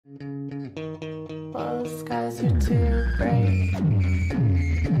Well, the skies are too bright.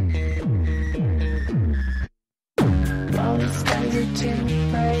 Well, the skies are too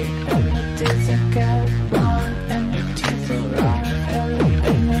bright, and the days are get long, and your teeth are raw, and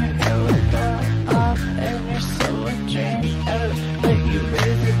your hair will go off, and your soul will drain out. But you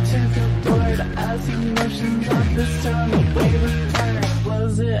raise it to the Lord as emotions of the storm. A wave of fire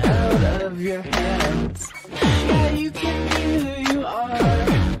blows it out of your hands. Yeah, you can be who you are.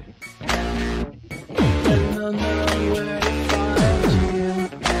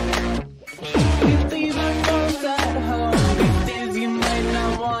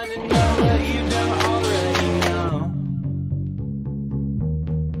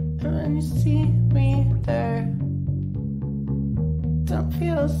 Don't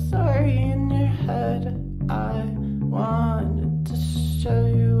feel sorry in your head. I wanted to show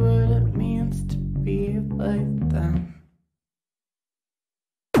you what it means to be like them.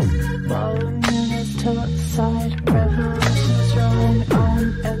 Following news to outside, revolutions rolling on,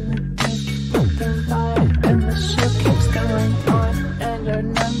 and the days keep looking by, and the show keeps going on, and our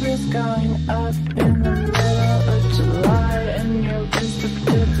numbers going up in the middle of July, and your wisdom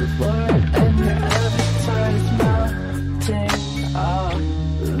to the Lord, and your avatar is melting off of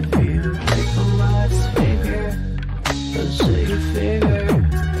you like a last figure. They'll show you figure.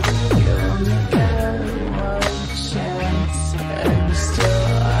 You only get one chance, and you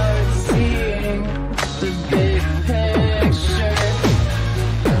still aren't seeing the big picture.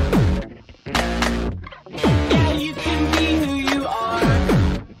 Yeah, you can be who you are,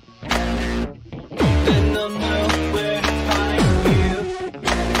 then they'll know where to find you.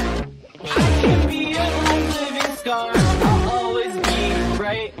 I can be your life living scar. I'll always be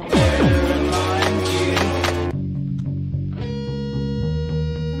right there to remind you.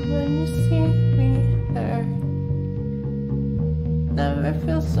 And when you see me there, never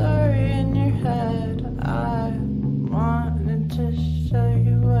feel sorry in your head. I wanted to show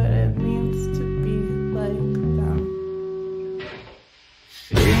you what